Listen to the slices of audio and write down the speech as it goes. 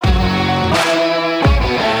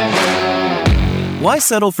Why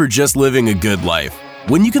settle for just living a good life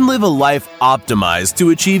when you can live a life optimized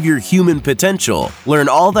to achieve your human potential? Learn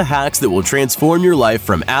all the hacks that will transform your life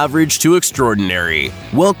from average to extraordinary.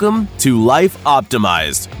 Welcome to Life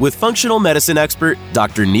Optimized with functional medicine expert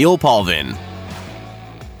Dr. Neil Palvin.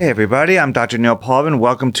 Hey everybody, I'm Dr. Neil Palvin.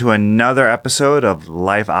 Welcome to another episode of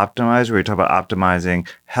Life Optimized, where we talk about optimizing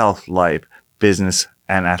health, life, business,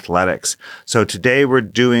 and athletics. So today we're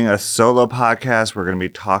doing a solo podcast. We're going to be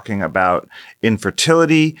talking about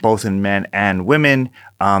infertility, both in men and women.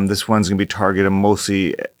 This one's going to be targeted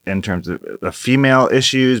mostly in terms of the female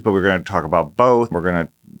issues, but we're going to talk about both. We're going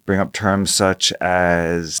to bring up terms such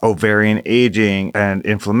as ovarian aging and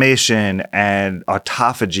inflammation and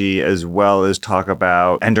autophagy, as well as talk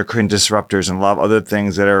about endocrine disruptors and a lot of other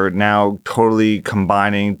things that are now totally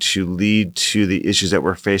combining to lead to the issues that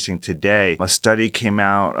we're facing today. A study came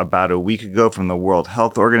out about a week ago from the World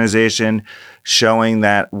Health Organization showing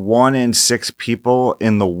that 1 in 6 people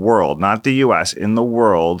in the world, not the US, in the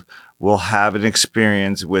world, will have an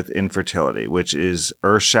experience with infertility, which is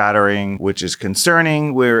earth-shattering, which is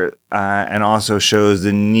concerning, and also shows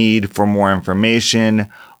the need for more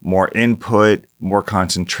information, more input, more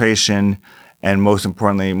concentration, and most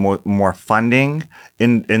importantly, more funding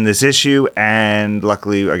in this issue. And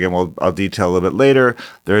luckily, again, I'll detail a little bit later,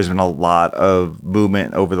 there's been a lot of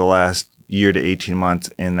movement over the last year to 18 months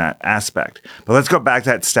in that aspect. But let's go back to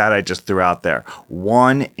that stat I just threw out there.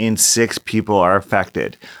 1 in 6 people are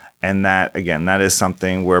affected. And that, again, that is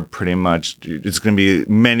something where pretty much it's going to be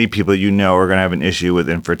many people are going to have an issue with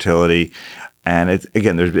infertility. And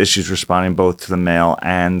there's issues responding both to the male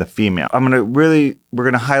and the female. We're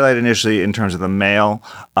going to highlight initially in terms of the male,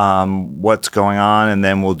 what's going on, and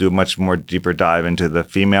then we'll do a much more deeper dive into the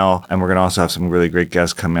female. And we're going to also have some really great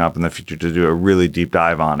guests coming up in the future to do a really deep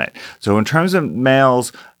dive on it. So in terms of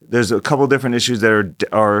males, there's a couple different issues that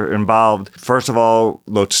are involved. First of all,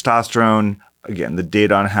 low testosterone. Again, the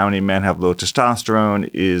data on how many men have low testosterone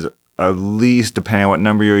is at least, depending on what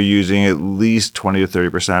number you're using, at least 20 to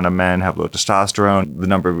 30% of men have low testosterone. The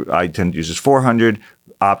number I tend to use is 400.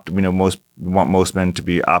 We want most men to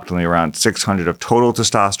be optimally around 600 of total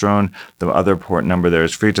testosterone. The other important number there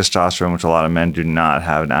is free testosterone, which a lot of men do not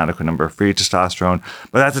have an adequate number of free testosterone.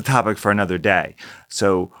 But that's a topic for another day.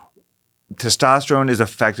 So testosterone is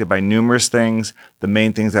affected by numerous things. The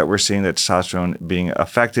main things that we're seeing that testosterone being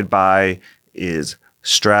affected by is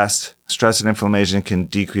stress. Stress and inflammation can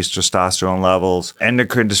decrease testosterone levels.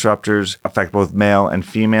 Endocrine disruptors affect both male and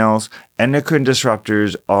females. Endocrine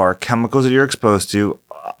disruptors are chemicals that you're exposed to,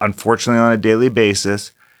 unfortunately, on a daily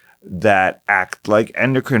basis that act like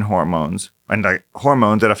endocrine hormones and like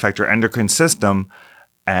hormones that affect your endocrine system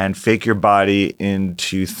and fake your body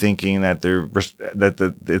into thinking that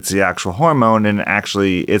it's the actual hormone, and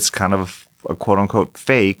actually it's kind of a quote unquote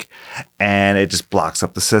fake, and it just blocks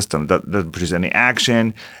up the system. Doesn't produce any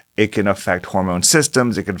action. It can affect hormone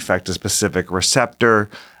systems. It can affect a specific receptor.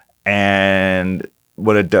 And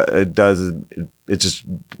what it does is it's just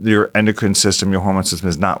your endocrine system, your hormone system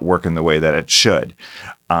is not working the way that it should.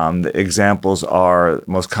 The examples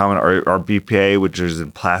most common are BPA, which is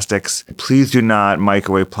in plastics. Please do not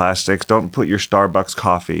microwave plastics. Don't put your Starbucks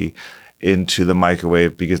coffee into the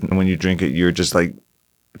microwave, because when you drink it, you're just like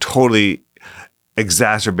totally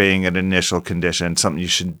exacerbating an initial condition, something you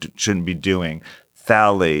shouldn't be doing.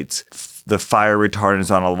 Phthalates, the fire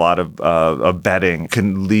retardants on a lot of bedding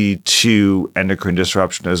can lead to endocrine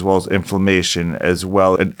disruption as well as inflammation as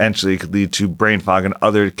well. And eventually it could lead to brain fog and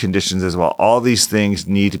other conditions as well. All these things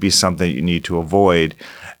need to be something you need to avoid.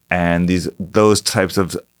 And those types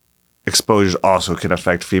of exposures also can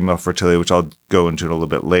affect female fertility, which I'll go into a little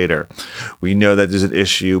bit later. We know that there's an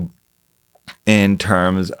issue in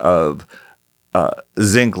terms of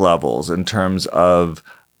zinc levels, in terms of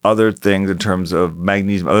other things, in terms of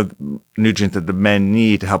magnesium, other nutrients that the men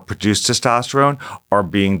need to help produce testosterone are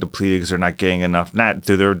being depleted because they're not getting enough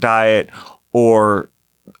through their diet or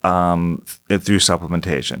through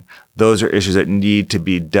supplementation. Those are issues that need to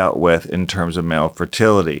be dealt with in terms of male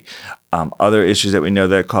fertility. Other issues that we know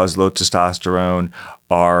that cause low testosterone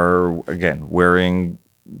are, again, wearing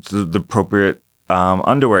the appropriate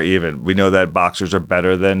underwear. Even we know that boxers are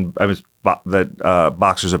better than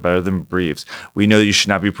briefs. We know that you should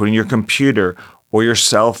not be putting your computer or your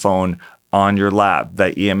cell phone on your lap.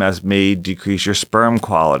 That EMS may decrease your sperm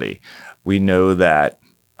quality. We know that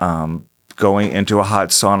going into a hot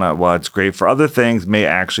sauna, while it's great for other things, may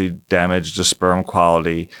actually damage the sperm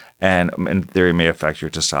quality and in theory may affect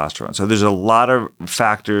your testosterone. So there's a lot of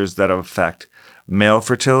factors that affect male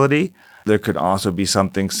fertility. There could also be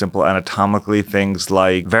something simple anatomically, things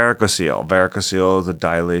like varicocele. Varicocele is a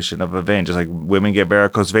dilation of a vein. Just like women get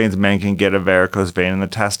varicose veins, men can get a varicose vein in the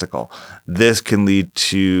testicle. This can lead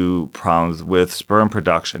to problems with sperm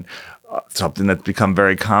production. Something that's become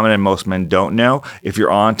very common and most men don't know. If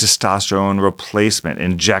you're on testosterone replacement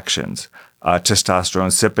injections,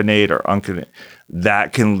 testosterone cypionate or unconate,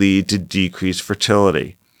 that can lead to decreased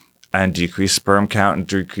fertility and decreased sperm count and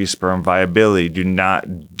decreased sperm viability. Do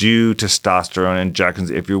not do testosterone injections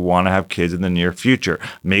if you want to have kids in the near future.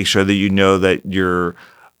 Make sure that you know that your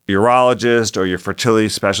urologist or your fertility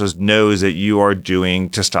specialist knows that you are doing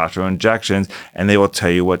testosterone injections, and they will tell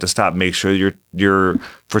you what to stop. Make sure your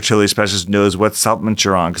fertility specialist knows what supplements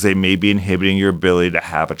you're on, because they may be inhibiting your ability to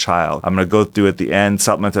have a child. I'm going to go through at the end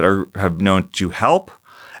supplements that have known to help,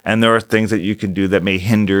 and there are things that you can do that may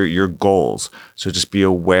hinder your goals. So just be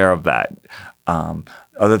aware of that.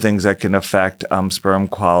 Other things that can affect sperm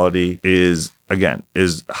quality is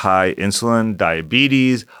high insulin,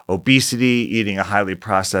 diabetes, obesity, eating a highly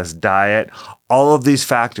processed diet. All of these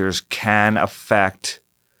factors can affect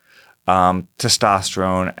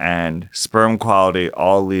testosterone and sperm quality,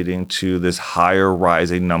 all leading to this higher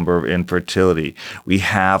rising number of infertility. We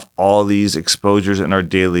have all these exposures in our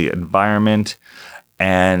daily environment,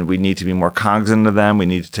 and we need to be more cognizant of them. We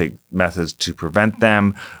need to take methods to prevent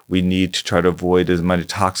them. We need to try to avoid as many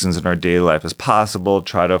toxins in our daily life as possible.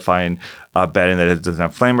 Try to find bedding that doesn't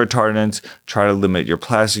have flame retardants. Try to limit your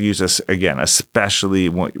plastic use, again, especially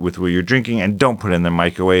with what you're drinking, and don't put it in the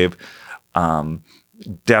microwave.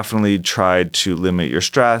 Definitely try to limit your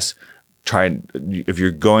stress. If you're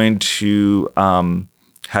going to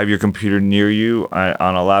have your computer near you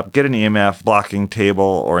on a lap, get an EMF blocking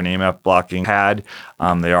table or an EMF blocking pad.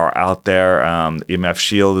 They are out there. EMF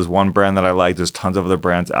Shield is one brand that I like. There's tons of other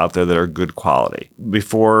brands out there that are good quality.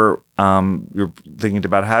 Before you're thinking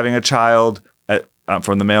about having a child,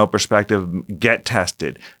 from the male perspective, get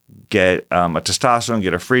tested. Get a testosterone,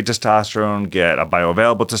 get a free testosterone, get a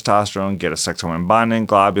bioavailable testosterone, get a sex hormone binding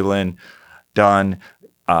globulin done,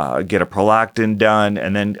 get a prolactin done,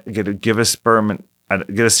 and then get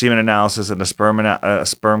a semen analysis and a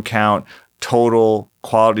sperm count, total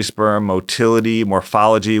quality sperm, motility,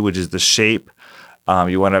 morphology, which is the shape.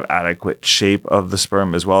 You want to have adequate shape of the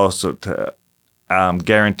sperm as well, so to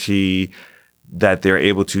guarantee that they're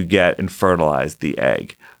able to get and fertilize the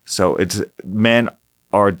egg. So men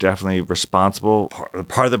are definitely responsible,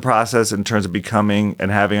 part of the process in terms of becoming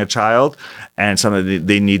and having a child, and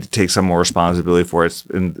they need to take some more responsibility for it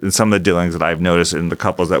in some of the dealings that I've noticed in the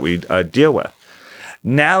couples that we deal with.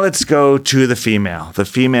 Now let's go to the female. The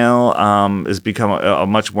female has become a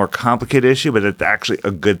much more complicated issue, but it's actually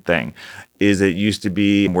a good thing. It used to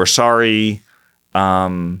be, we're sorry,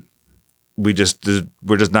 we're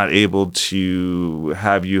just not able to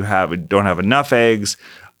have don't have enough eggs,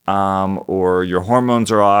 or your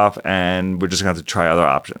hormones are off, and we're just going to have to try other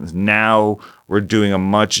options. Now we're doing a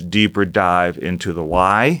much deeper dive into the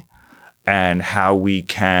why and how we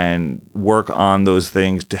can work on those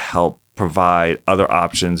things to help provide other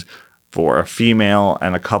options for a female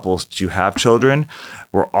and a couple to have children.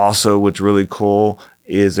 What's really cool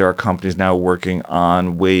is there are companies now working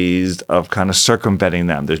on ways of kind of circumventing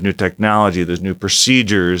them. There's new technology, there's new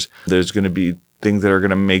procedures, there's going to be things that are going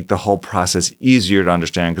to make the whole process easier to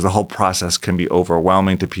understand, because the whole process can be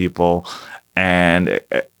overwhelming to people, and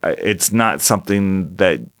it's not something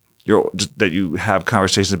that you have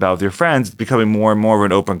conversations about with your friends. It's becoming more and more of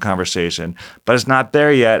an open conversation, but it's not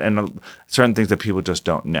there yet, and certain things that people just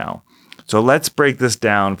don't know. So let's break this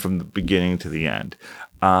down from the beginning to the end.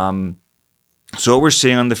 So what we're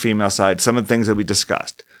seeing on the female side, some of the things that we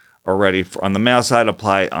discussed already on the male side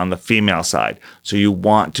apply on the female side. So you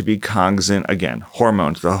want to be cognizant, again,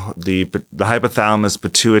 hormones, the hypothalamus,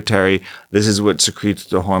 pituitary. This is what secretes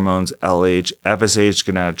the hormones LH, FSH,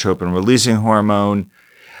 gonadotropin releasing hormone,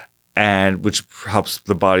 and which helps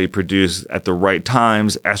the body produce at the right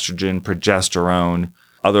times estrogen, progesterone,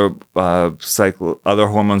 other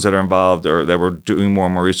hormones that are involved or that we're doing more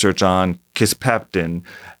and more research on, kisspeptin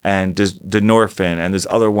and dynorphin, and there's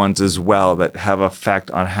other ones as well that have effect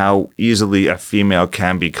on how easily a female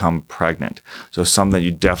can become pregnant. So something that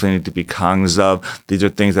you definitely need to be cognizant of. These are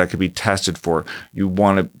things that could be tested for. You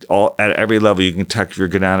want to, at every level, you can check your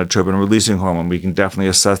gonadotropin releasing hormone. We can definitely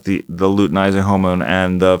assess the luteinizing hormone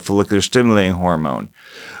and the follicular stimulating hormone.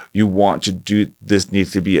 You want to do this,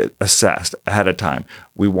 needs to be assessed ahead of time.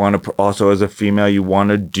 We want to also, as a female, you want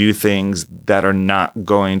to do things that are not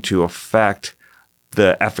going to affect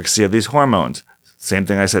the efficacy of these hormones. Same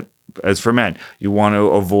thing I said as for men. You want to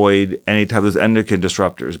avoid any type of endocrine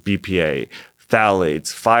disruptors, BPA,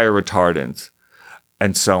 phthalates, fire retardants,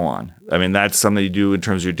 and so on. I mean, that's something you do in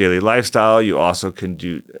terms of your daily lifestyle. You also can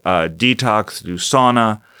do detox, do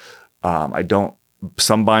sauna.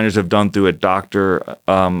 Some binders have done through a doctor.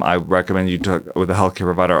 I recommend you talk with a healthcare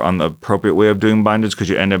provider on the appropriate way of doing binders, because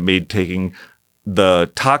you end up taking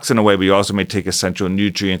the toxin away, but you also may take essential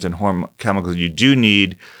nutrients and hormone chemicals you do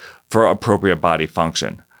need for appropriate body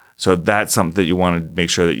function. So that's something that you want to make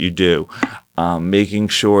sure that you do. Making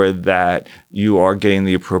sure that you are getting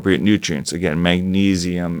the appropriate nutrients, again,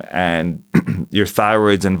 magnesium, and your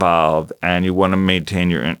thyroid's involved, and you want to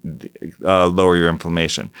maintain lower your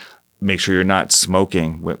inflammation. Make sure you're not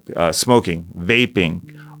smoking,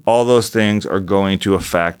 vaping. All those things are going to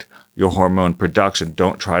affect your hormone production.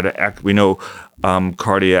 Don't try to we know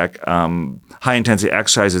cardiac high intensity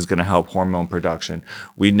exercise is going to help hormone production.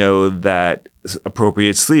 We know that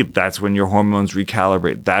appropriate sleep, that's when your hormones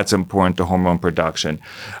recalibrate. That's important to hormone production.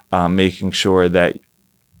 Making sure that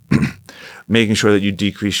you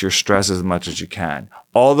decrease your stress as much as you can.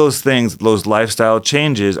 All those things, those lifestyle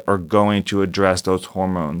changes are going to address those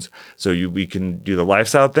hormones. So we can do the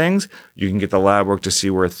lifestyle things. You can get the lab work to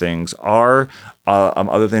see where things are.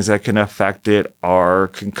 Other things that can affect it are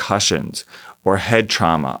concussions or head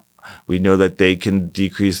trauma. We know that they can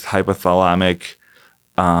decrease hypothalamic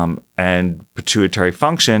and pituitary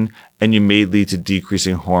function, and you may lead to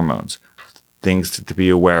decreasing hormones. Things to be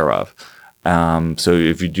aware of. So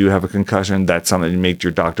if you do have a concussion, that's something to make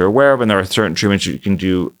your doctor aware of. And there are certain treatments you can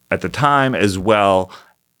do at the time, as well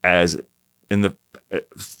as in the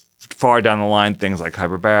far down the line, things like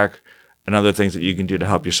hyperbaric and other things that you can do to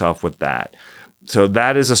help yourself with that. So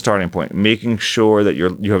that is a starting point, making sure that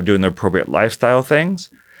you have doing the appropriate lifestyle things,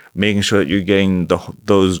 making sure that you're getting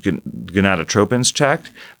those gonadotropins checked,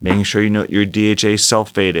 making sure you know what your DHA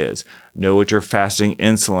sulfate is, know what your fasting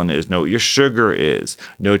insulin is, know what your sugar is,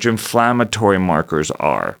 know what your inflammatory markers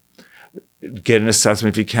are. Get an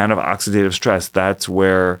assessment, if you can, of oxidative stress. That's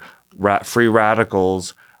where free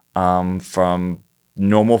radicals from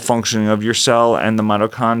normal functioning of your cell and the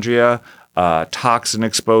mitochondria, toxin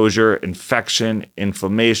exposure, infection,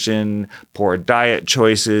 inflammation, poor diet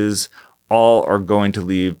choices, all are going to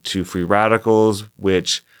lead to free radicals,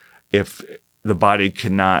 which, if the body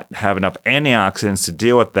cannot have enough antioxidants to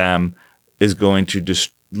deal with them, is going to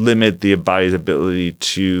just limit the body's ability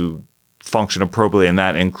to function appropriately. And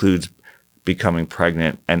that includes becoming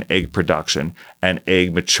pregnant and egg production and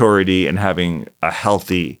egg maturity and having a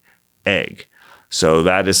healthy egg. So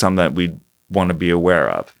that is something that we want to be aware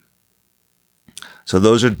of. So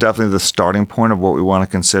those are definitely the starting point of what we want to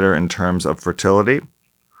consider in terms of fertility.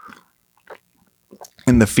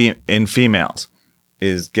 In females,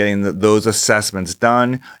 is getting those assessments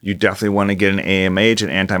done. You definitely want to get an AMH, an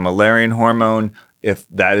anti-Müllerian hormone, if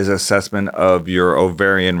that is assessment of your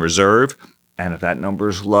ovarian reserve. And if that number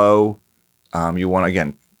is low, you want,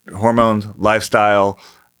 again, hormones, lifestyle,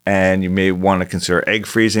 and you may want to consider egg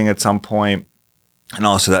freezing at some point. And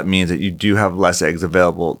also that means that you do have less eggs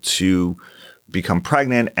available to become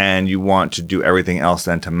pregnant, and you want to do everything else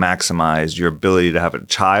then to maximize your ability to have a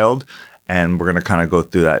child. And we're going to kind of go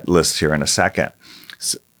through that list here in a second.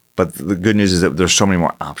 But the good news is that there's so many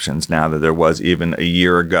more options now than there was even a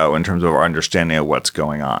year ago in terms of our understanding of what's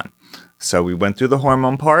going on. So we went through the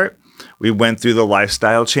hormone part. We went through the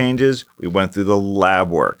lifestyle changes. We went through the lab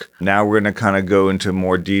work. Now we're going to kind of go into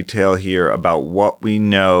more detail here about what we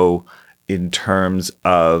know in terms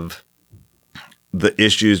of the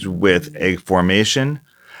issues with egg formation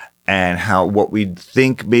and what we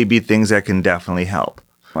think may be things that can definitely help.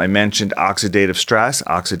 I mentioned oxidative stress.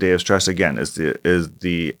 Oxidative stress, again, is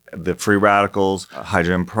the free radicals,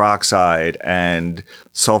 hydrogen peroxide, and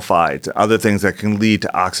sulfides, other things that can lead to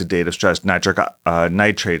oxidative stress,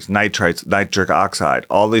 nitrates, nitrites, nitric oxide,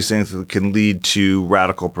 all these things that can lead to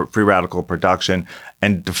free radical production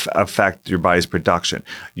and affect your body's production.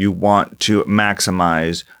 You want to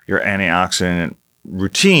maximize your antioxidant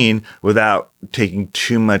routine without taking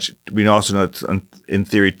too much. We also know that, in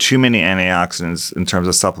theory, too many antioxidants in terms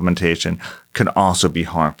of supplementation can also be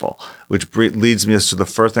harmful, which leads me to the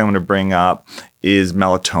first thing I'm going to bring up is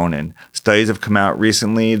melatonin. Studies have come out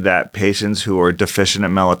recently that patients who are deficient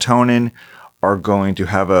at melatonin are going to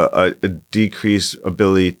have a decreased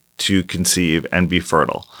ability to conceive and be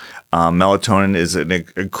fertile. Melatonin is an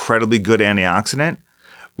incredibly good antioxidant.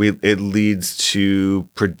 It leads to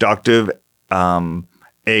productive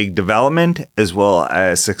egg development as well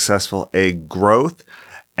as successful egg growth,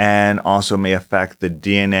 and also may affect the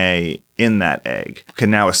DNA in that egg.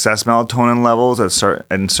 Can now assess melatonin levels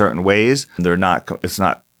in certain ways. It's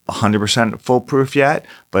not 100% foolproof yet,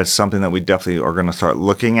 but it's something that we definitely are going to start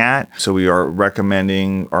looking at. So we are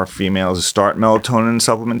recommending our females to start melatonin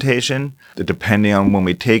supplementation. Depending on when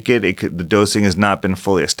we take it, the dosing has not been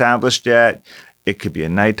fully established yet. It could be a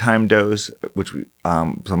nighttime dose, which we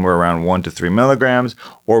somewhere around 1 to 3 milligrams,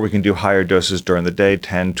 or we can do higher doses during the day,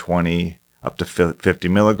 10, 20, up to 50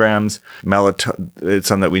 milligrams. It's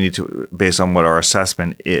something that we need to, based on what our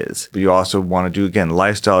assessment is. We also want to do, again,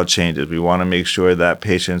 lifestyle changes. We want to make sure that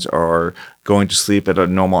patients are going to sleep at a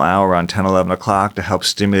normal hour around 10, 11 o'clock to help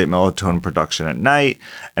stimulate melatonin production at night,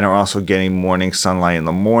 and are also getting morning sunlight in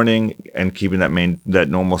the morning and keeping that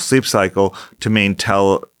normal sleep cycle to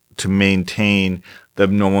maintain the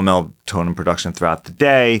normal melatonin production throughout the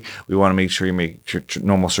day. We want to make sure you make your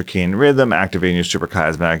normal circadian rhythm, activating your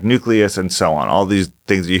suprachiasmatic nucleus, and so on. All these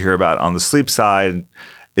things you hear about on the sleep side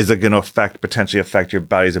is going to potentially affect your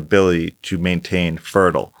body's ability to maintain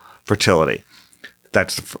fertility.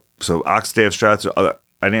 So oxidative stress or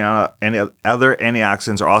any other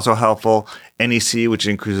antioxidants are also helpful. NEC, which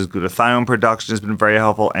increases glutathione production, has been very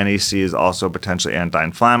helpful. NEC is also potentially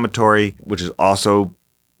anti-inflammatory, which is also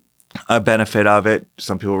a benefit of it.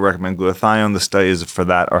 Some people recommend glutathione. The studies for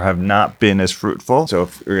that have not been as fruitful. So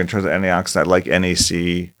if you're in terms of antioxidant like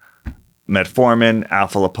NAC, metformin,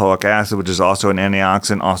 alpha lipoic acid, which is also an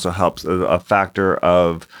antioxidant, also helps a factor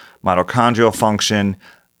of mitochondrial function,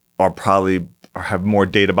 have more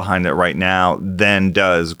data behind it right now than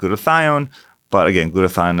does glutathione. But again,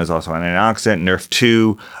 glutathione is also an antioxidant.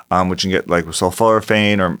 NRF2, which you can get like with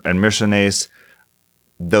sulforaphane and mycinase.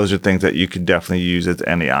 Those are things that you can definitely use as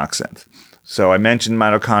antioxidants. So I mentioned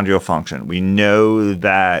mitochondrial function. We know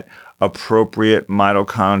that appropriate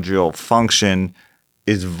mitochondrial function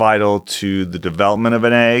is vital to the development of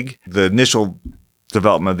an egg, the initial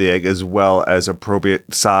development of the egg, as well as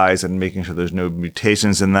appropriate size and making sure there's no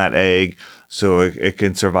mutations in that egg so it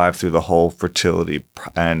can survive through the whole fertility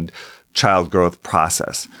and child growth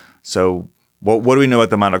process. So what do we know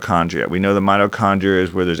about the mitochondria? We know the mitochondria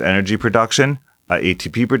is where there's energy production,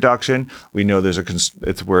 ATP production. We know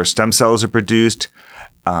it's where stem cells are produced.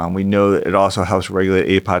 We know that it also helps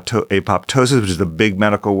regulate apoptosis, which is the big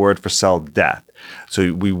medical word for cell death.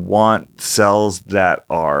 So we want cells that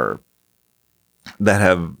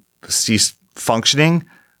have ceased functioning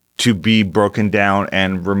to be broken down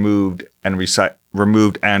and removed and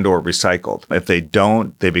or recycled. If they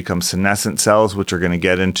don't, they become senescent cells, which we're going to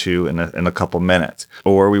get into in a couple minutes.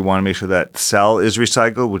 Or we want to make sure that cell is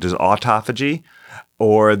recycled, which is autophagy,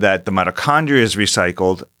 or that the mitochondria is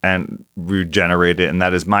recycled and regenerated, and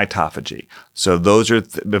that is mitophagy. So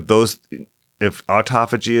if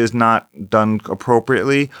autophagy is not done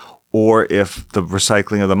appropriately, or if the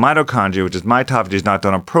recycling of the mitochondria, which is mitophagy, is not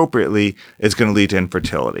done appropriately, it's going to lead to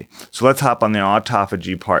infertility. So let's hop on the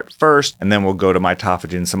autophagy part first, and then we'll go to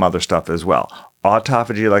mitophagy and some other stuff as well.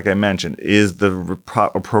 Autophagy, like I mentioned, is the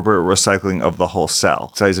appropriate recycling of the whole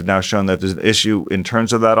cell. Studies have now shown that there's an issue in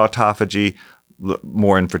terms of that autophagy,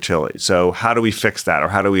 more infertility. So how do we fix that, or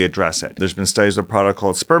how do we address it? There's been studies of a product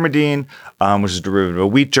called spermidine, which is a derivative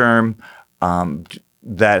of wheat germ,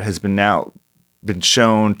 that has been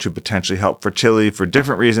shown to potentially help fertility for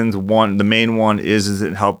different reasons. The main one is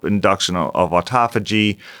it help induction of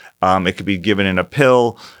autophagy. It could be given in a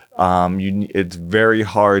pill. It's very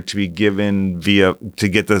hard to be given to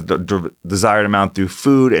get the desired amount through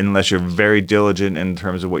food unless you're very diligent in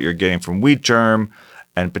terms of what you're getting from wheat germ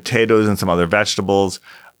and potatoes and some other vegetables.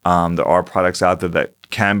 There are products out there that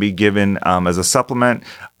can be given as a supplement.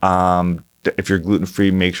 If you're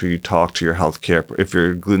gluten-free, make sure you talk to your healthcare. If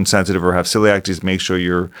you're gluten-sensitive or have celiac disease, make sure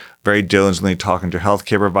you're very diligently talking to your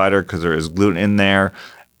healthcare provider because there is gluten in there.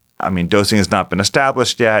 I mean, dosing has not been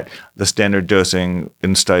established yet. The standard dosing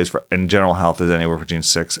in studies in general health is anywhere between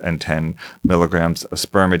 6 and 10 milligrams of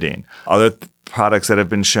spermidine. Other products that have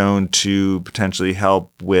been shown to potentially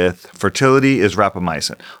help with fertility is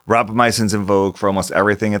rapamycin. Rapamycin's in vogue for almost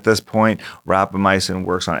everything at this point. Rapamycin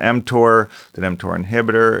works on mTOR, the mTOR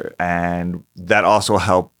inhibitor, and that also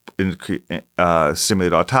helps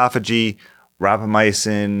stimulate autophagy.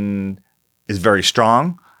 Rapamycin is very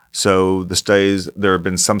strong. So there have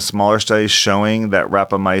been some smaller studies showing that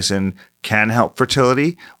rapamycin can help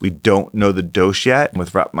fertility. We don't know the dose yet.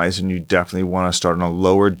 With rapamycin, you definitely want to start on a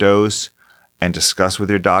lower dose and discuss with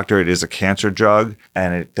your doctor. It is a cancer drug,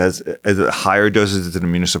 and it does at higher doses. It's an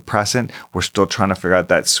immunosuppressant. We're still trying to figure out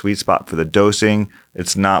that sweet spot for the dosing.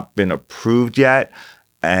 It's not been approved yet.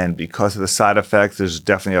 And because of the side effects, there's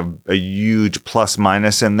definitely a huge plus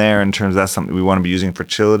minus in there in terms of that's something we want to be using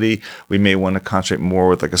fertility. We may want to concentrate more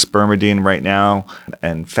with like a spermidine right now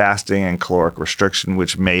and fasting and caloric restriction,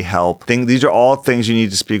 which may help. These are all things you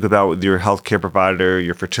need to speak about with your healthcare provider,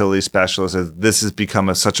 your fertility specialist, as this has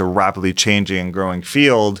become such a rapidly changing and growing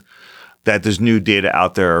field that there's new data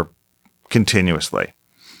out there continuously.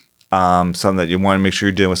 Something that you want to make sure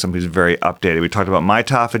you're dealing with somebody who's very updated. We talked about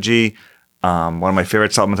mitophagy. One of my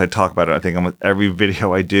favorite supplements, I talk about it, I think almost every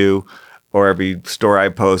video I do or every story I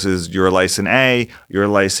post, is urolithin A.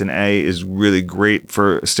 Urolithin A is really great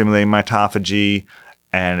for stimulating mitophagy,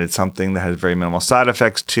 and it's something that has very minimal side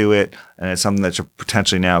effects to it, and it's something that should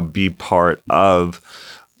potentially now be part of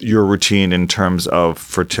your routine in terms of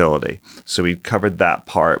fertility. So we covered that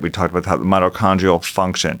part. We talked about how the mitochondrial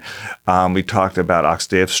function. We talked about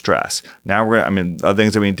oxidative stress. Now other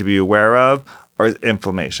things that we need to be aware of or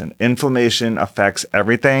inflammation. Inflammation affects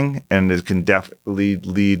everything, and it can definitely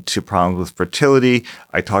lead to problems with fertility.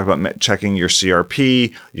 I talked about checking your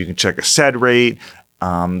CRP. You can check a SED rate.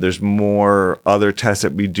 There's more other tests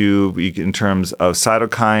that we do in terms of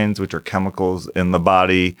cytokines, which are chemicals in the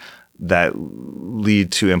body that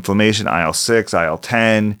lead to inflammation, IL-6,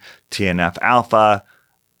 IL-10, TNF alpha.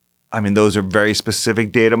 Those are very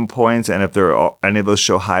specific data points, and if any of those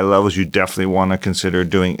show high levels, you definitely want to consider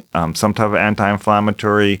doing some type of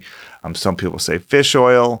anti-inflammatory. Some people say fish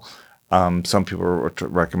oil. Some people are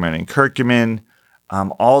recommending curcumin.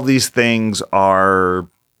 All these things have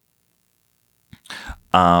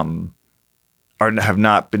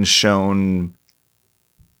not been shown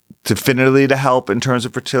definitively to help in terms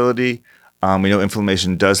of fertility. We know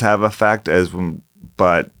inflammation does have effect,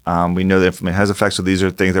 but we know that inflammation has effects. So these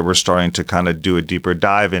are things that we're starting to kind of do a deeper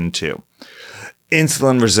dive into.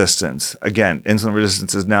 Insulin resistance. Again, insulin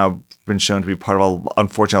resistance has now been shown to be part of,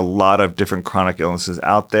 unfortunately, a lot of different chronic illnesses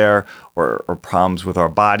out there or problems with our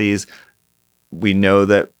bodies. We know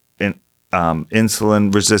that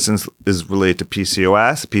insulin resistance is related to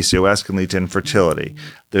PCOS. PCOS can lead to infertility.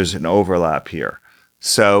 There's an overlap here.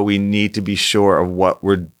 So we need to be sure of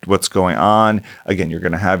what's going on. Again, you're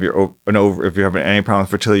going to have if you're having any problem with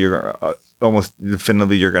fertility, you're almost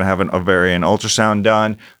definitively you're going to have an ovarian ultrasound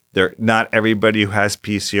done. Not everybody who has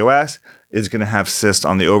PCOS is going to have cysts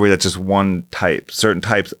on the ovary. That's just one type. Certain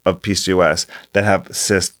types of PCOS that have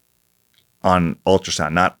cysts on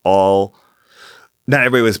ultrasound. Not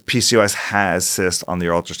everybody with PCOS has cysts on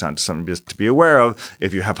their ultrasound. It's something just to be aware of.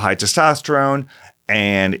 If you have high testosterone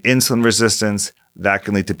and insulin resistance, that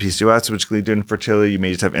can lead to PCOS, which can lead to infertility. You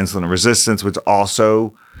may just have insulin resistance, which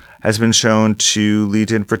also has been shown to lead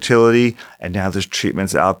to infertility. And now there's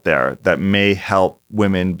treatments out there that may help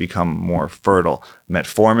women become more fertile.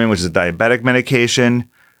 Metformin, which is a diabetic medication,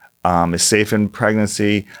 is safe in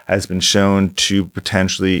pregnancy, has been shown to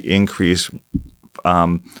potentially increase,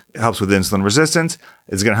 helps with insulin resistance.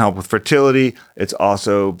 It's going to help with fertility. It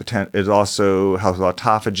also helps with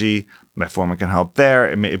autophagy. Metformin can help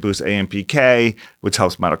there. It boosts AMPK, which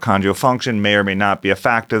helps mitochondrial function, may or may not be a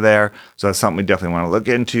factor there. So that's something we definitely want to look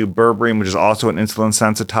into. Berberine, which is also an insulin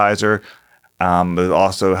sensitizer, but it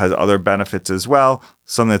also has other benefits as well.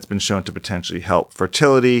 Something that's been shown to potentially help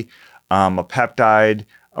fertility. A peptide,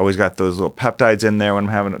 always got those little peptides in there when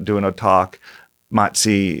I'm doing a talk. MOTS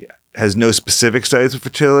has no specific studies of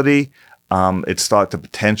fertility. It's thought to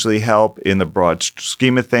potentially help in the broad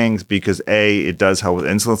scheme of things because it does help with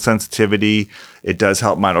insulin sensitivity. It does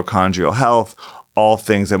help mitochondrial health, all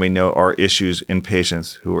things that we know are issues in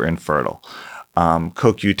patients who are infertile.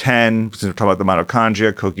 CoQ10, since we're talking about the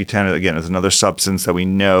mitochondria, CoQ10, again, is another substance that we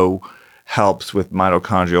know helps with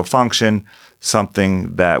mitochondrial function,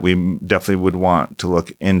 something that we definitely would want to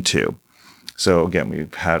look into. So again,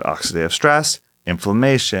 we've had oxidative stress,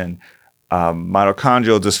 inflammation,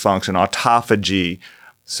 mitochondrial dysfunction, autophagy.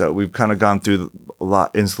 So we've kind of gone through a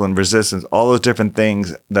lot, insulin resistance, all those different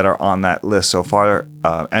things that are on that list so far,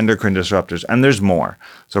 endocrine disruptors, and there's more.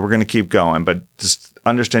 So we're going to keep going, but just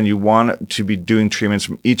understand you want to be doing treatments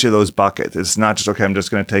from each of those buckets. It's not just, okay, I'm just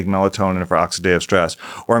going to take melatonin for oxidative stress,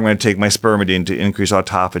 or I'm going to take my spermidine to increase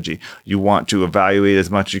autophagy. You want to evaluate as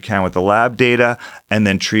much as you can with the lab data and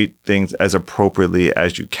then treat things as appropriately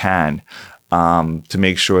as you can. To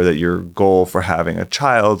make sure that your goal for having a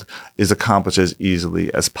child is accomplished as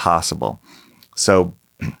easily as possible. So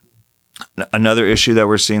another issue that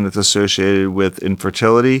we're seeing that's associated with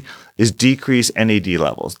infertility is decreased NAD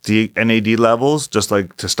levels. NAD levels, just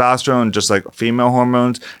like testosterone, just like female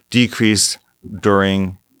hormones, decrease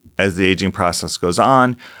as the aging process goes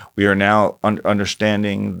on. We are now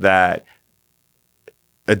understanding that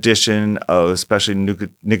addition of especially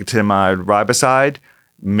nicotinamide riboside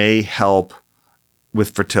may help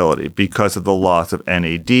with fertility because of the loss of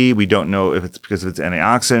NAD. We don't know if it's because of its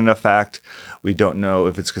antioxidant effect. We don't know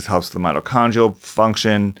if it's because it helps the mitochondrial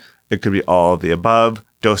function. It could be all of the above.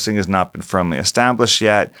 Dosing has not been firmly established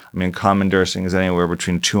yet. I mean, common dosing is anywhere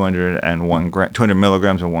between 200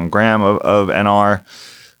 milligrams and 1 gram of NR.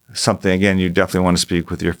 Something, again, you definitely want to speak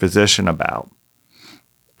with your physician about.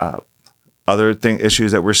 Other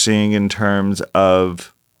issues that we're seeing in terms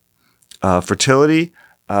of fertility,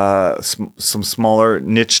 some smaller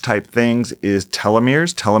niche type things is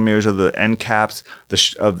telomeres. Telomeres are the end caps,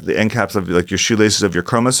 of like your shoelaces of your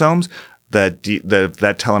chromosomes. That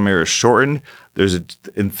telomere is shortened.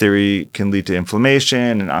 In theory, can lead to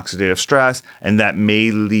inflammation and oxidative stress, and that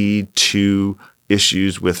may lead to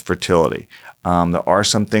issues with fertility. There are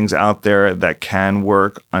some things out there that can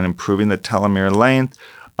work on improving the telomere length.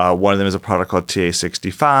 One of them is a product called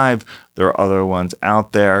TA65. There are other ones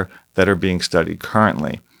out there that are being studied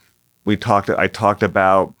currently. I talked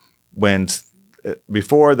about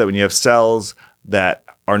before that when you have cells that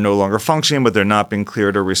are no longer functioning, but they're not being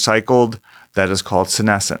cleared or recycled, that is called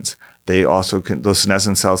senescence. Those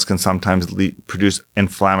senescent cells can sometimes produce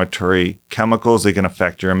inflammatory chemicals. They can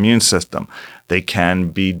affect your immune system. They can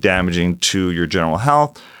be damaging to your general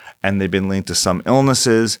health, and they've been linked to some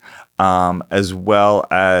illnesses, as well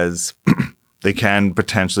as they can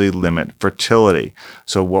potentially limit fertility.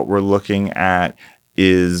 So what we're looking at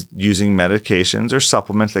is using medications or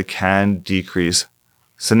supplements that can decrease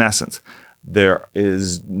senescence. There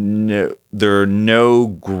are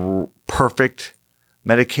no perfect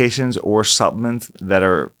medications or supplements that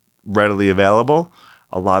are readily available.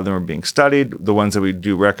 A lot of them are being studied. The ones that we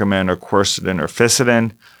do recommend are quercetin or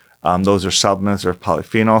ficillin. Those are supplements or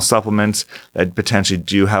polyphenol supplements that potentially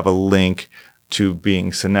do have a link to being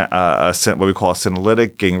what we call a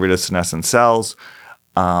senolytic, getting rid of senescent cells.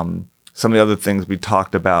 Some of the other things we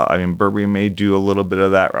talked about, berberine may do a little bit of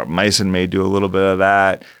that, rapamycin may do a little bit of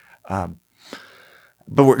that.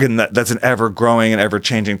 But that's an ever-growing and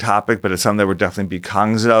ever-changing topic, but it's something that we're definitely be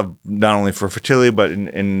cognizant of, not only for fertility, but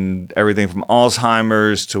in everything from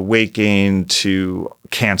Alzheimer's to weight gain to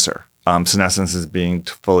cancer. Senescence is being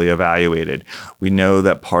fully evaluated. We know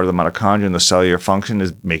that part of the mitochondria and the cellular function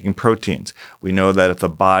is making proteins. We know that if the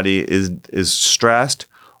body is stressed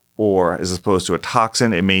or is exposed to a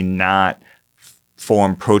toxin, it may not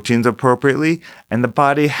form proteins appropriately, and the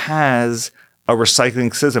body has a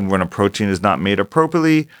recycling system. When a protein is not made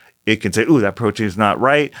appropriately, it can say, "Ooh, that protein is not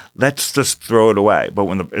right. Let's just throw it away." But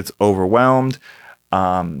when it's overwhelmed,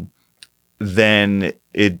 then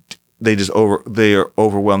they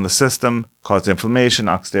overwhelm the system, cause inflammation,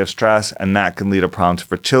 oxidative stress, and that can lead to problems to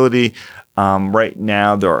fertility. Right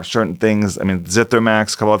now, there are certain things.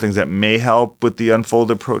 Zithromax, a couple of things that may help with the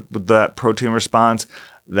unfolded with that protein response.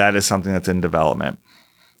 That is something that's in development.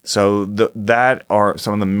 So that are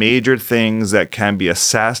some of the major things that can be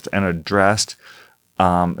assessed and addressed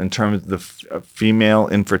in terms of the female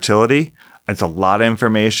infertility. It's a lot of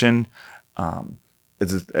information. A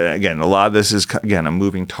lot of this is, again, a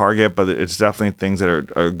moving target, but it's definitely things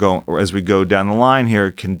that are going, as we go down the line here,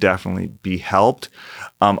 can definitely be helped.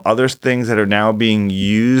 Other things that are now being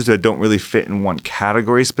used that don't really fit in one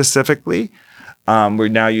category specifically. We're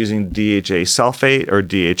now using DHA sulfate or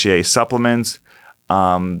DHA supplements.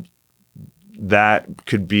 That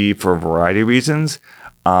could be for a variety of reasons.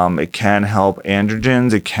 It can help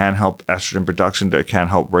androgens. It can help estrogen production. It can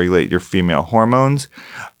help regulate your female hormones.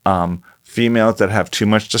 Females that have too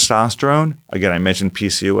much testosterone, again, I mentioned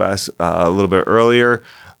PCOS a little bit earlier,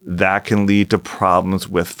 that can lead to problems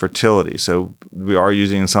with fertility. So we are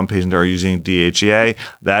using, in some patients are using DHEA.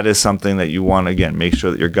 That is something that you want to, again, make sure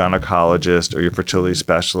that your gynecologist or your fertility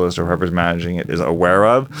specialist or whoever's managing it is aware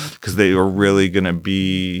of, because they are really going to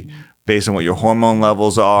be, based on what your hormone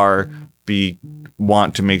levels are,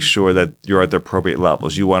 want to make sure that you're at the appropriate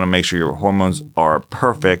levels. You want to make sure your hormones are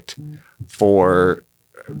perfect for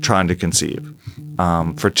trying to conceive.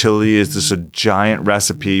 Fertility is just a giant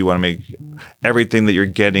recipe. You want to make everything that you're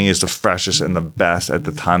getting is the freshest and the best at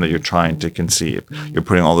the time that you're trying to conceive. You're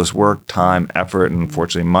putting all this work, time, effort, and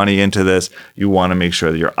unfortunately money into this. You want to make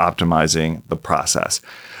sure that you're optimizing the process.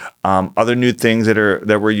 Other new things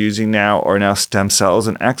that we're using now are now stem cells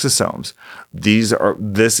and exosomes.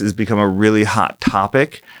 This has become a really hot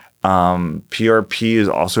topic. PRP is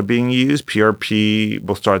also being used. PRP,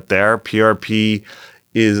 we'll start there. PRP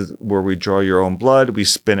is where we draw your own blood. We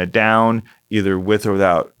spin it down, either with or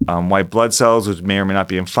without white blood cells, which may or may not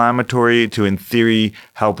be inflammatory, to, in theory,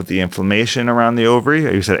 help with the inflammation around the ovary.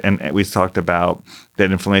 Like you said, and we talked about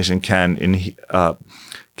that inflammation can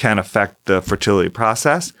affect the fertility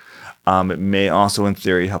process. It may also, in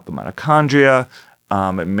theory, help the mitochondria.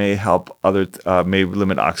 It may help may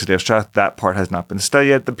limit oxidative stress. That part has not been studied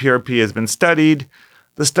yet. The PRP has been studied.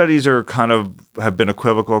 The studies are have been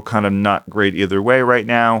equivocal, kind of not great either way right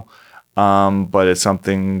now. But it's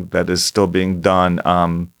something that is still being done.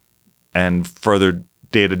 And further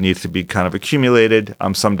data needs to be kind of accumulated.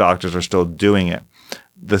 Some doctors are still doing it.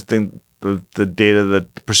 The data, the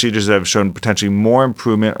procedures that have shown potentially more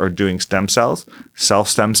improvement are doing stem cells,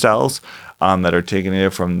 self-stem cells, that are taking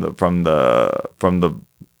it from the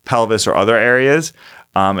pelvis or other areas,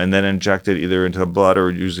 and then injected either into the blood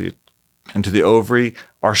or usually into the ovary,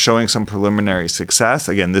 are showing some preliminary success.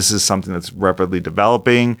 Again, this is something that's rapidly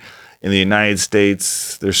developing. In the United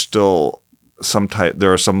States, there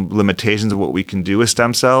are some limitations of what we can do with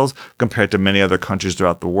stem cells compared to many other countries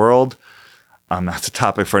throughout the world. That's a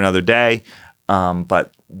topic for another day,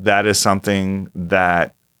 but that is something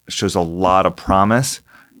that shows a lot of promise,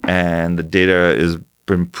 and the data has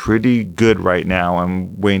been pretty good right now.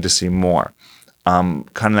 I'm waiting to see more. Kind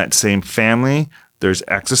of that same family, there's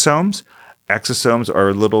exosomes. Exosomes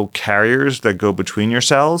are little carriers that go between your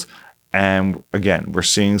cells, and again, we're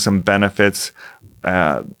seeing some benefits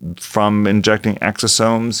from injecting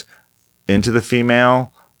exosomes into the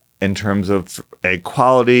female in terms of egg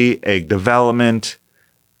quality, egg development,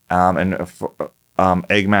 and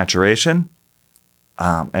egg maturation.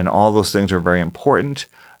 And all those things are very important.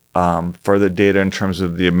 Further data in terms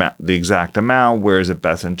of the exact amount, where is it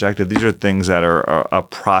best injected? These are things that are a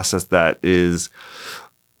process that is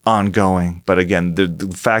ongoing. But again, the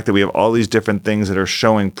fact that we have all these different things that are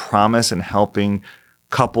showing promise and helping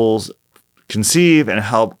couples conceive and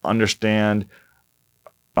help understand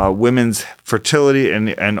women's fertility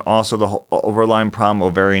and also the whole overlying problem of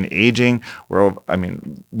ovarian aging, where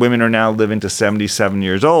women are now living to 77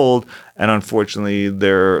 years old, and unfortunately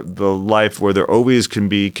the life where their ovaries can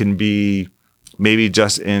be maybe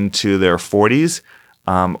just into their 40s,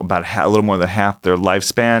 about a little more than half their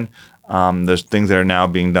lifespan. There's things that are now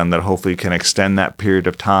being done that hopefully can extend that period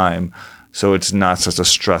of time, so it's not such a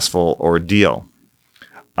stressful ordeal.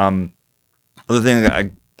 Other thing that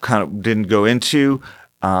I kind of didn't go into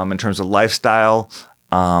in terms of lifestyle,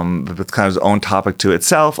 but it's kind of its own topic to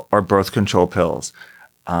itself, are birth control pills.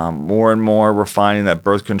 More and more, we're finding that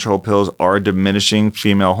birth control pills are diminishing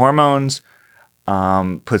female hormones,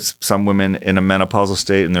 puts some women in a menopausal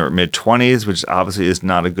state in their mid-20s, which obviously is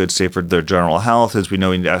not a good state for their general health. As we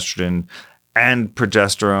know, we need estrogen and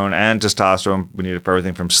progesterone and testosterone. We need it for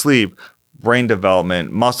everything from sleep, brain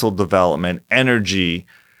development, muscle development, energy,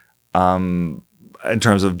 in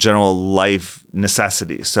terms of general life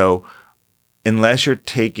necessities. So unless you're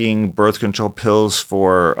taking birth control pills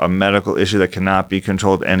for a medical issue that cannot be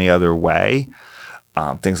controlled any other way,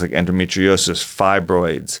 things like endometriosis,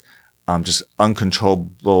 fibroids, just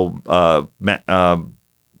uncontrollable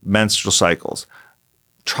menstrual cycles,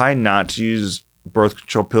 try not to use birth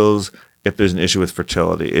control pills if there's an issue with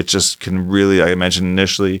fertility. It just can really, like I mentioned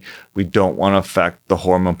initially, we don't want to affect the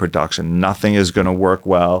hormone production. Nothing is going to work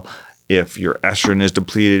well if your estrogen is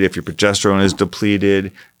depleted, if your progesterone is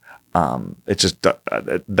depleted. It's just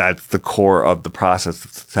that's the core of the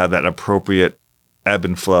process, to have that appropriate ebb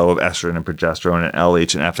and flow of estrogen and progesterone and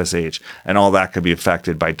LH and FSH, and all that could be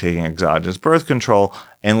affected by taking exogenous birth control,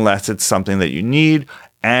 unless it's something that you need.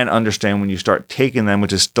 And understand when you start taking them,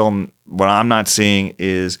 which is still what I'm not seeing,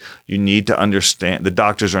 is you need to understand the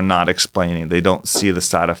doctors are not explaining. They don't see the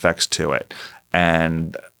side effects to it.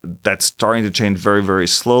 And that's starting to change very, very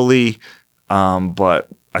slowly. But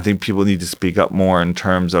I think people need to speak up more in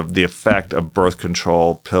terms of the effect of birth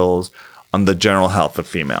control pills on the general health of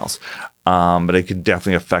females. But it could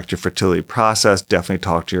definitely affect your fertility process. Definitely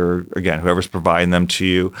talk to whoever's providing them to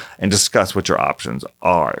you, and discuss what your options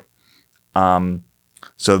are.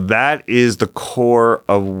 So that is the core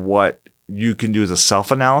of what you can do as a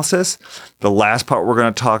self-analysis. The last part we're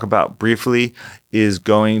going to talk about briefly is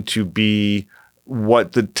going to be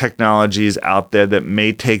what the technology is out there that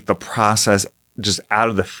may take the process just out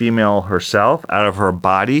of the female herself, out of her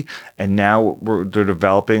body. And now they're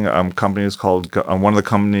developing companies called, one of the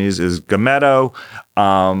companies is Gameto,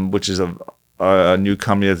 which is a new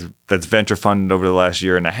company that's venture funded over the last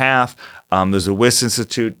year and a half. There's a WIS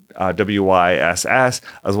Institute, WISS, as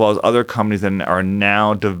well as other companies that are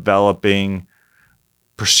now developing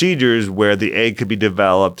procedures where the egg could be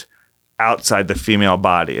developed outside the female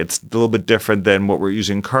body. It's a little bit different than what we're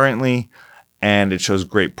using currently, and it shows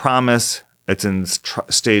great promise. It's in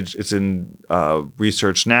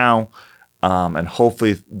research now, and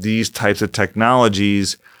hopefully these types of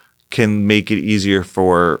technologies can make it easier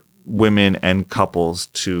for women and couples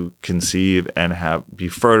to conceive and be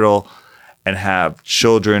fertile, and have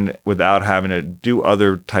children without having to do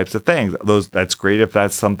other types of things. That's great if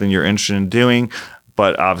that's something you're interested in doing,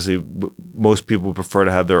 but obviously most people prefer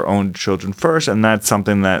to have their own children first, and that's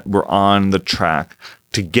something that we're on the track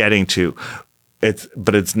to getting to.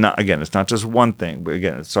 But it's not just one thing. But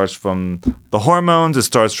again, it starts from the hormones. It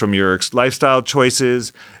starts from your lifestyle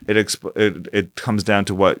choices. It comes down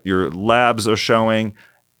to what your labs are showing,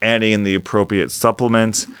 adding in the appropriate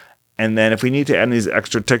supplements. And then if we need to add these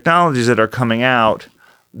extra technologies that are coming out,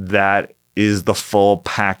 that is the full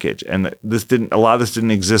package. And a lot of this didn't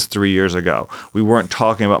exist 3 years ago. We weren't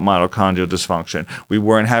talking about mitochondrial dysfunction. We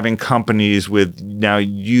weren't having companies with now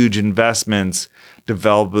huge investments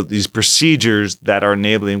develop these procedures that are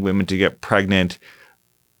enabling women to get pregnant,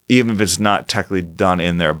 even if it's not technically done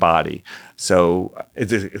in their body. So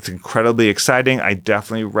it's incredibly exciting. I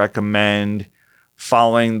definitely recommend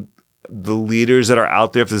following the leaders that are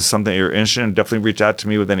out there. If this is something you're interested in, definitely reach out to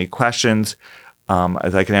me with any questions.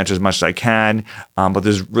 As I can answer as much as I can. But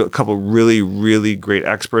there's a couple of really, really great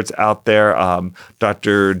experts out there.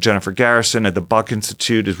 Dr. Jennifer Garrison at the Buck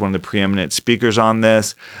Institute is one of the preeminent speakers on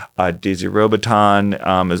this. Daisy Robiton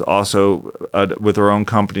is also with her own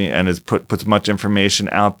company and has puts much information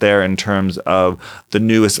out there in terms of the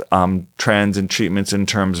newest trends and treatments in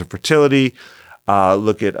terms of fertility.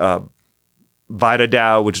 Look at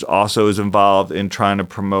VitaDow, which also is involved in trying to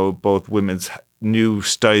promote both women's new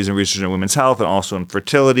studies and research in women's health and also in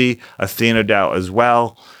fertility. AthenaDow as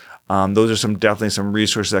well. Those are definitely some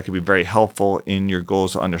resources that can be very helpful in your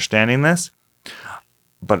goals of understanding this.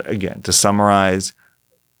 But again, to summarize,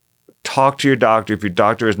 talk to your doctor. If your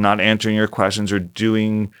doctor is not answering your questions or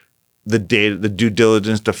doing the due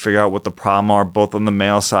diligence to figure out what the problem are, both on the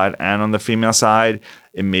male side and on the female side,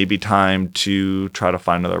 it may be time to try to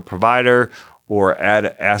find another provider or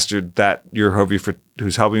ask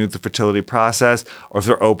who's helping you with the fertility process, or if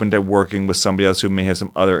they're open to working with somebody else who may have some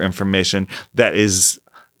other information that is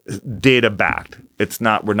data backed.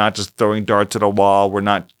 We're not just throwing darts at a wall. We're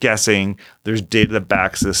not guessing. There's data that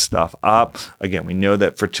backs this stuff up. Again, we know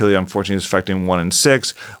that fertility, unfortunately, is affecting 1 in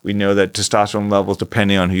 6. We know that testosterone levels,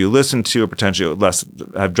 depending on who you listen to, are potentially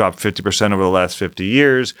have dropped 50% over the last 50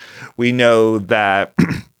 years. We know that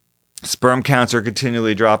sperm counts are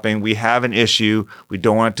continually dropping. We have an issue. We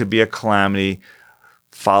don't want it to be a calamity.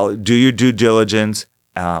 Do your due diligence.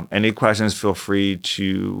 Any questions, feel free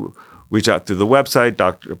to reach out through the website,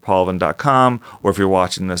 drpaulvin.com, or if you're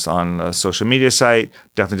watching this on a social media site,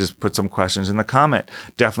 definitely just put some questions in the comment.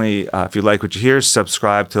 Definitely, if you like what you hear,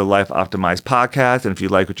 subscribe to the Life Optimized podcast. And if you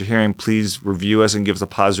like what you're hearing, please review us and give us a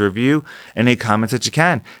positive review. Any comments that you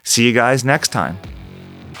can. See you guys next time.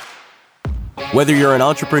 Whether you're an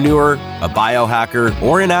entrepreneur, a biohacker,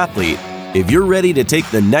 or an athlete, if you're ready to take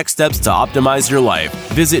the next steps to optimize your life,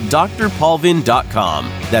 visit drpaulvin.com.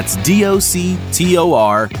 That's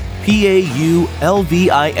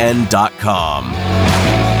DOCTORPAULVIN.com.